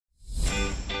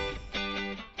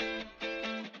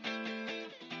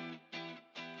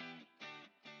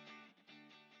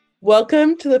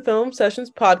Welcome to the Film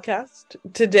Sessions podcast.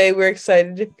 Today we're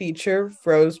excited to feature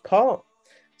Rose Paul.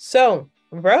 So,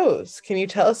 Rose, can you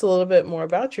tell us a little bit more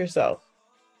about yourself?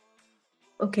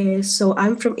 Okay, so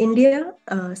I'm from India,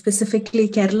 specifically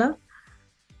Kerala.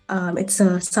 It's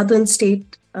a southern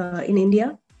state in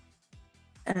India.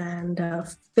 And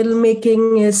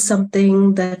filmmaking is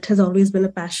something that has always been a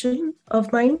passion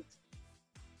of mine.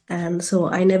 And so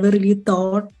I never really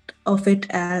thought of it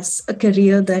as a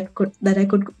career that I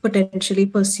could potentially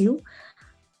pursue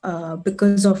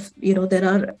because of,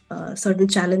 there are certain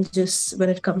challenges when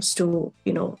it comes to,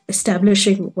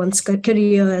 establishing one's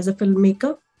career as a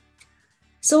filmmaker.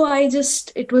 So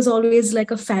it was always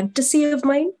like a fantasy of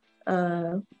mine.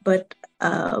 But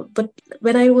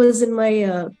when I was in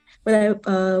my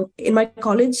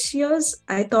college years,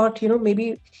 I thought,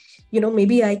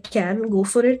 maybe I can go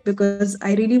for it because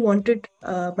I really wanted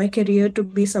my career to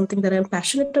be something that I'm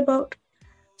passionate about.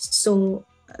 So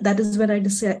that is when I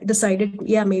decided,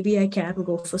 yeah, maybe I can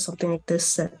go for something like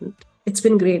this. And it's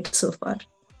been great so far.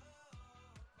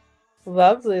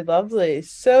 Lovely, lovely.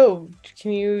 So,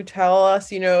 can you tell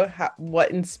us,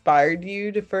 what inspired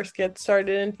you to first get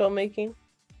started in filmmaking?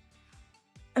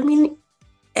 I mean,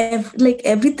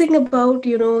 everything about,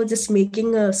 just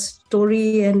making a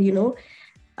story and,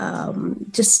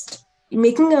 just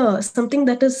making something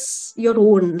that is your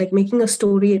own, like making a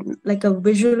story, like a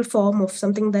visual form of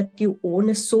something that you own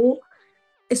is so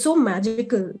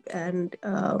magical. And,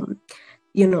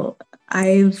 you know,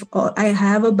 I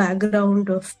have a background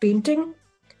of painting,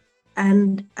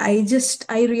 and I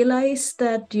realized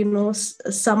that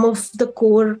some of the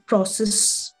core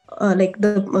process, like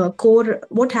the core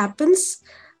what happens,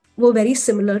 were very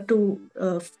similar to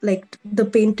like the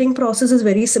painting process is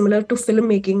very similar to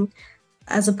filmmaking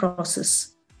as a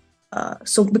process.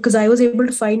 So because I was able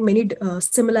to find many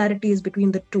similarities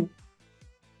between the two,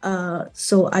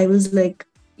 so I was like,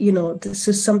 this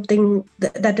is something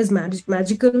that is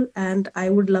magical, and I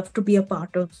would love to be a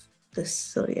part of this.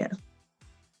 So yeah.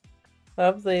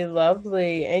 Lovely,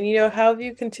 lovely. And how have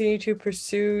you continued to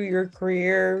pursue your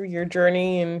career, your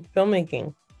journey in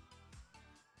filmmaking?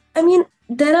 I mean,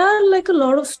 there are like a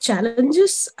lot of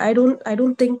challenges. I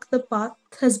don't think the path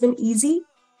has been easy.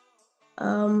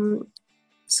 Um,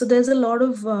 so there's a lot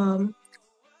of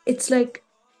it's like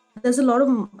there's a lot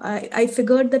of I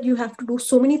figured that you have to do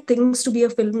so many things to be a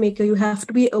filmmaker. You have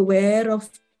to be aware of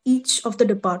each of the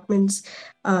departments.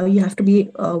 You have to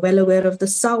be well aware of the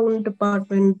sound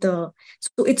department. So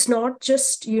it's not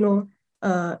just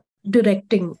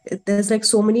directing. There's like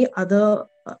so many other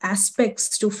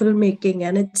aspects to filmmaking,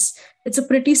 and it's a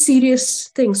pretty serious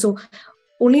thing. So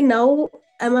only now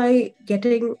am I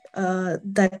getting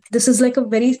that this is like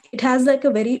it has like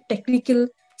a very technical,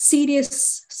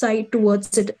 serious side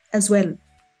towards it as well.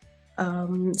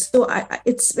 So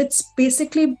it's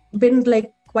basically been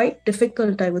like quite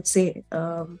difficult, I would say.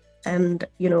 And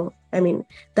I mean,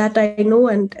 that I know,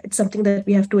 and it's something that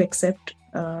we have to accept.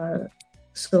 But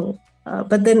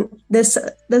then there's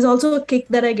also a kick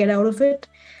that I get out of it.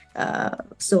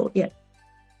 So yeah.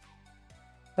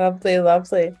 Lovely,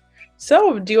 lovely.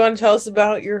 So, do you want to tell us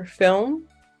about your film?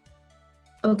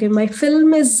 Okay, my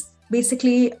film is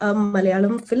basically a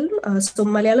Malayalam film. So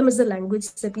Malayalam is the language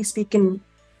that we speak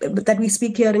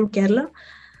here in Kerala,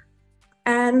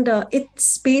 and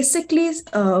it's basically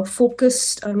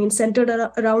focused. I mean, centered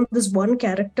around this one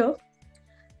character.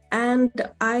 And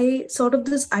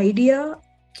this idea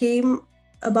came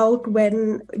about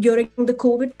when during the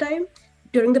COVID time,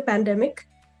 during the pandemic.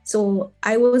 So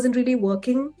I wasn't really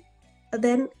working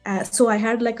then, so I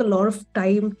had like a lot of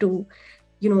time to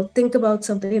think about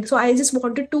something. So I just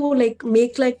wanted to like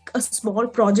make like a small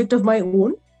project of my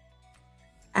own,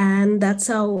 and that's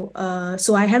how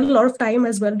so I had a lot of time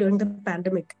as well during the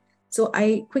pandemic. So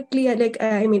I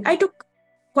took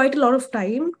quite a lot of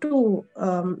time to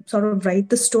sort of write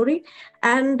the story.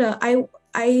 And I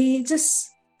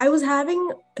was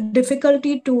having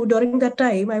difficulty to during that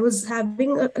time. I was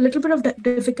having a little bit of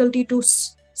difficulty to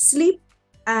sleep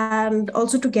and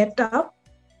also to get up.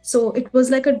 So it was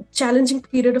like a challenging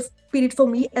period for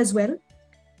me as well.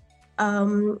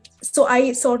 So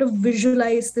I sort of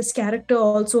visualize this character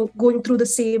also going through the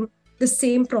same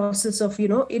process of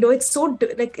it's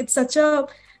like it's such a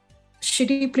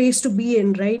shitty place to be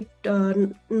in, right?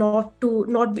 Not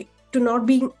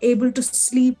being able to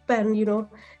sleep, and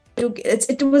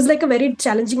it was like a very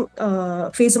challenging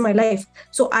phase of my life.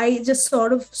 So I just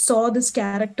sort of saw this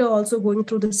character also going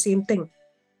through the same thing,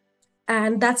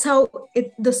 and that's how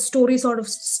the story sort of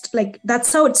like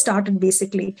that's how it started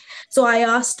basically. So I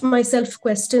asked myself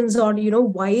questions on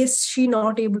why is she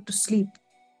not able to sleep,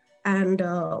 and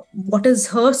what is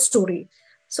her story.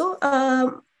 So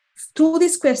through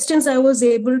these questions, I was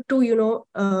able to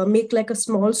make like a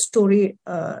small story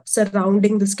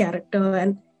surrounding this character,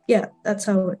 and yeah, that's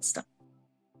how it started.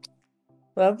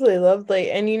 Lovely, lovely.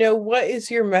 And what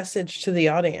is your message to the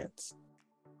audience?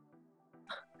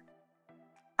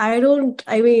 I don't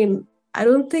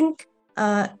think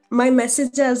my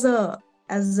message as a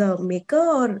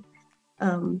maker,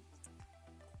 or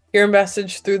your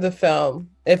message through the film,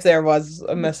 if there was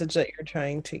a message that you're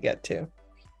trying to get to.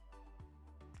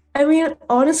 I mean,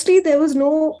 honestly,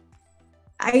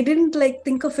 I didn't like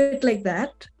think of it like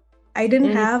that. I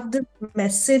didn't have the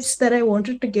message that I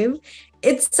wanted to give.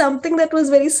 It's something that was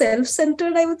very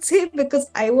self-centered, I would say,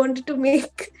 because I wanted to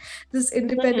make this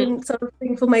independent sort of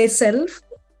thing for myself.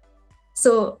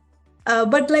 So,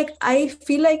 but like, I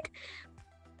feel like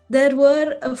there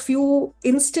were a few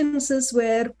instances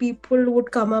where people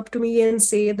would come up to me and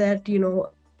say that,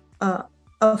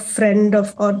 a friend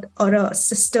of or a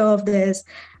sister of theirs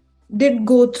did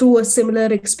go through a similar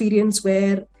experience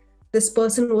where this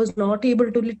person was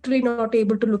literally not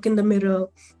able to look in the mirror,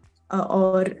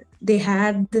 or they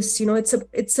had this,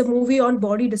 it's a movie on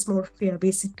body dysmorphia,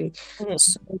 basically.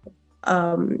 So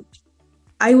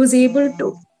I was able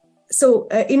to,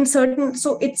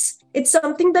 it's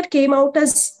something that came out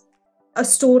as a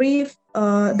story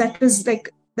that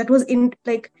was in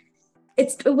like,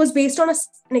 it was based on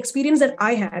an experience that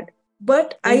I had,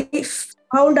 but I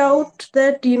found out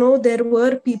that there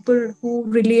were people who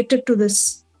related to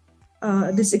this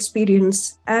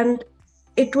experience, and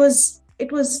it was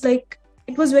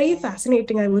very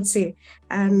fascinating, I would say.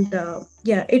 And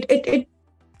yeah,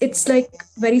 it's like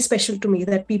very special to me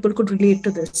that people could relate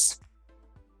to this.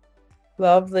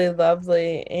 Lovely,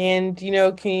 lovely. And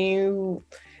can you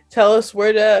tell us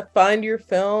where to find your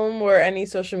film or any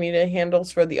social media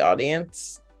handles for the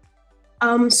audience?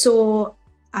 So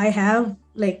I have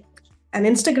like an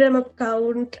Instagram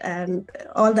account and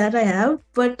all that I have,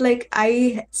 but like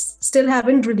I still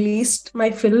haven't released my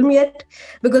film yet,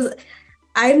 because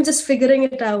I'm just figuring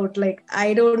it out. Like,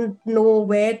 I don't know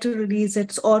where to release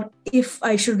it, or if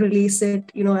I should release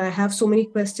it. I have so many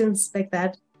questions like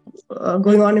that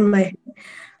going on in my head.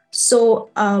 So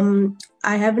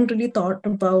I haven't really thought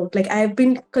about, like, I've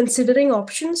been considering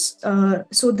options.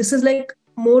 So this is like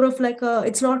more of like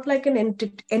it's not like an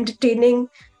entertaining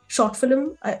short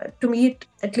film. To me,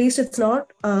 at least it's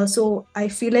not. So I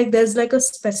feel like there's like a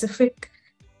specific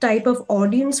type of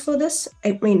audience for this.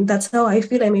 I mean, that's how I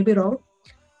feel. I may be wrong.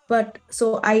 But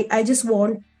so I just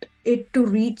want it to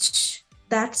reach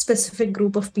that specific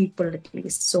group of people at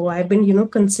least. So I've been,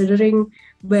 considering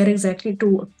where exactly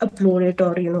to upload it,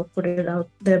 or, put it out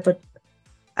there. But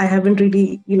I haven't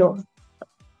really,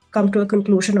 come to a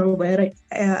conclusion on where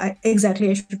exactly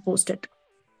I should post it.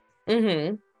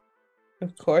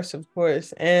 Of course, of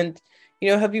course. And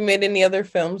have you made any other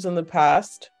films in the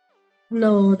past?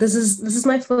 No, this is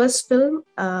my first film,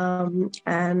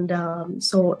 and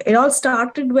so it all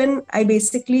started when I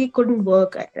basically couldn't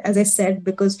work, as I said,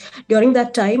 because during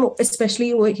that time,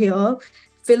 especially over here,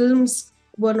 films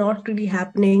were not really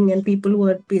happening, and people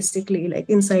were basically like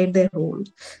inside their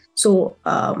homes. So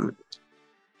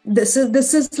this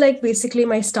is like basically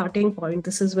my starting point.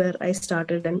 This is where I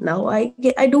started, and now I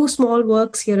do small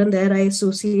works here and there. I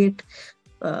associate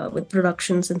with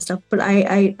productions and stuff, but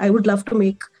I would love to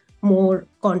make more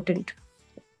content.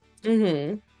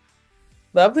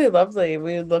 Lovely, lovely.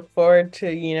 We look forward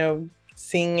to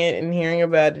seeing it and hearing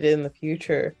about it in the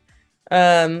future.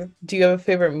 Do you have a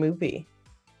favorite movie?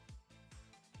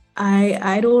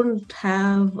 I don't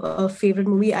have a favorite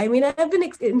movie. I mean, I've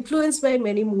been influenced by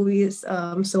many movies.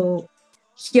 So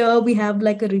here we have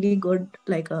like a really good,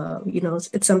 like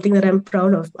it's something that I'm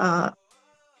proud of.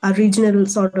 Our regional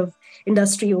sort of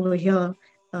industry over here,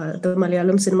 the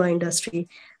Malayalam cinema industry,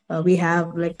 we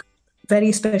have like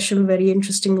very special, very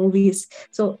interesting movies.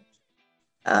 So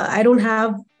I don't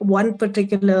have one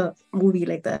particular movie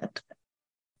like that.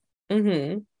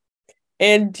 And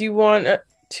do you want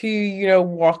to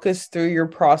walk us through your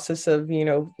process of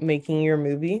making your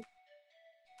movie?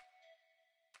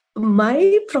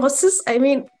 My process, I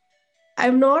mean,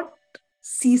 I'm not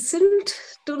seasoned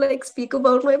to like speak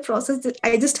about my process.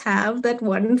 I just have that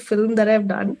one film that I've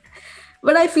done,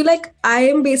 but I feel like I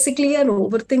am basically an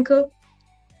overthinker.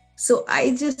 So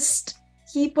I just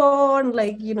keep on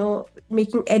like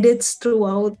making edits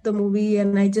throughout the movie,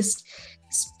 and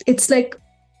it's like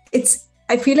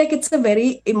I feel like it's a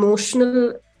very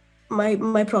emotional,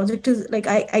 my project is like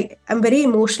I'm very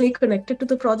emotionally connected to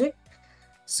the project.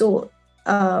 So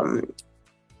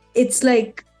it's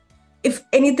like, if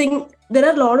anything, there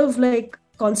are a lot of like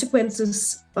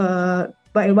consequences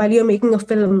while you're making a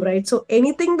film, right? So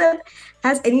anything that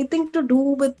has anything to do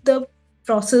with the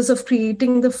process of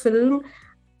creating the film,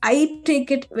 I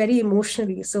take it very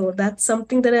emotionally. So that's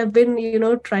something that I've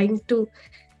been, trying to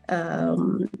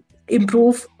um,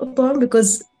 improve upon,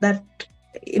 because that,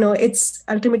 it's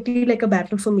ultimately like a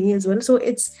battle for me as well. So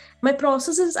it's my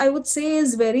process is, I would say,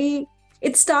 is very,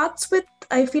 it starts with,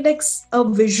 I feel like a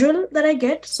visual that I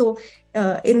get. So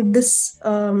in this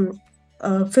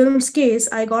film's case,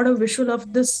 I got a visual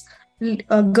of this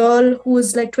a girl who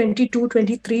is like 22,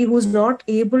 23, who's not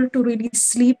able to really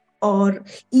sleep or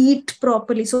eat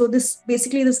properly. So this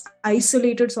basically this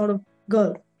isolated sort of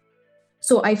girl.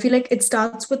 So I feel like it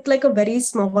starts with like a very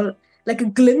small, like a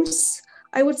glimpse,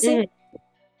 I would say.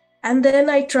 And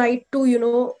then I try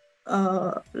to,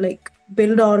 like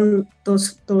build on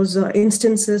those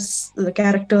instances, the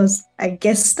characters. I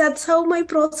guess that's how my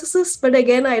process is. But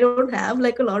again, I don't have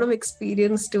like a lot of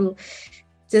experience to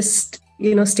just,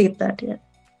 state that yet.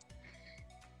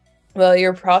 Well,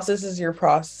 your process is your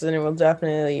process, and it will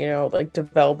definitely, like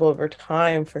develop over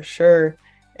time for sure.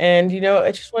 And,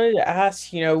 I just wanted to ask,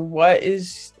 what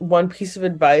is one piece of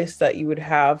advice that you would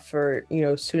have for,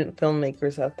 student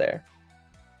filmmakers out there?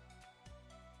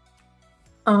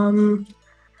 I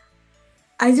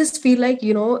just feel like,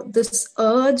 this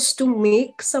urge to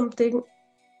make something,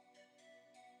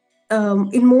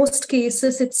 in most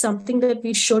cases, it's something that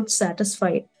we should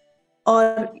satisfy.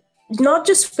 Or not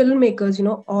just filmmakers,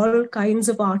 all kinds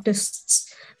of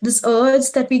artists, this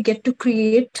urge that we get to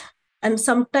create. And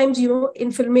sometimes,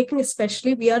 in filmmaking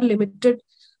especially, we are limited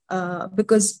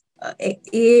because A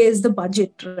is the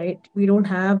budget, right? We don't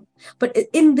have, but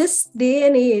in this day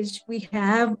and age, we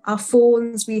have our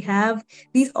phones, we have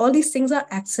all these things are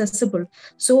accessible.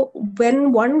 So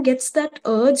when one gets that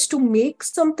urge to make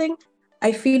something,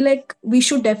 I feel like we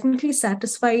should definitely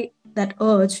satisfy that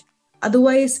urge.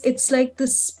 Otherwise, it's like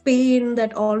this pain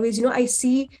that always, I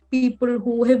see people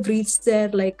who have reached their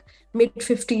like mid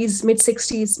 50s, mid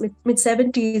 60s, mid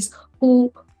 70s,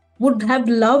 who would have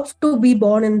loved to be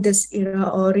born in this era,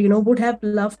 or would have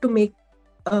loved to make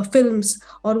films,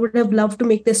 or would have loved to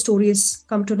make their stories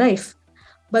come to life,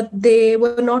 but they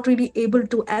were not really able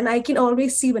to. And I can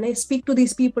always see, when I speak to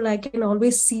these people, I can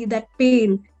always see that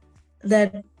pain,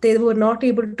 that they were not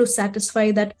able to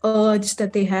satisfy that urge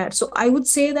that they had. So I would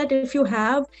say that if you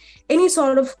have any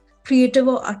sort of creative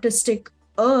or artistic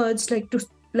urge, like to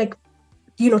like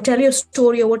tell your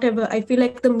story or whatever, I feel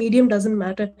like the medium doesn't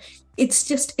matter.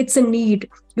 It's a need.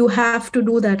 You have to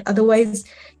do that. Otherwise,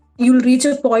 you'll reach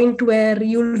a point where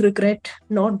you'll regret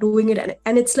not doing it.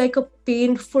 And it's like a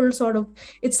painful sort of,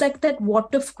 it's like that what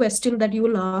if question that you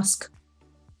will ask,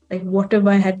 like what if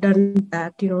I had done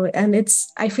that, and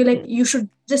I feel like you should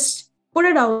just put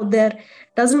it out there.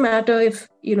 Doesn't matter if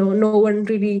no one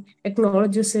really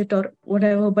acknowledges it or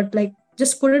whatever, but like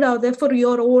just put it out there for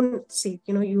your own sake.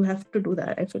 You have to do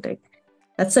that. I feel like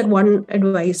that's that one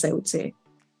advice I would say.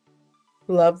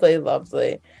 Lovely,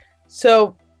 lovely.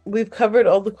 So we've covered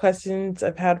all the questions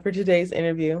I've had for today's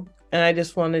interview, and I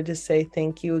just wanted to say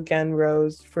thank you again,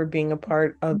 Rose, for being a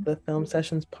part of the Film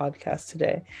Sessions podcast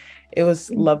today. It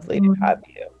was lovely to have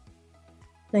you.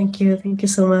 Thank you. Thank you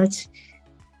so much.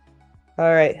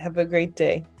 All right. Have a great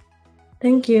day.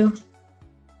 Thank you.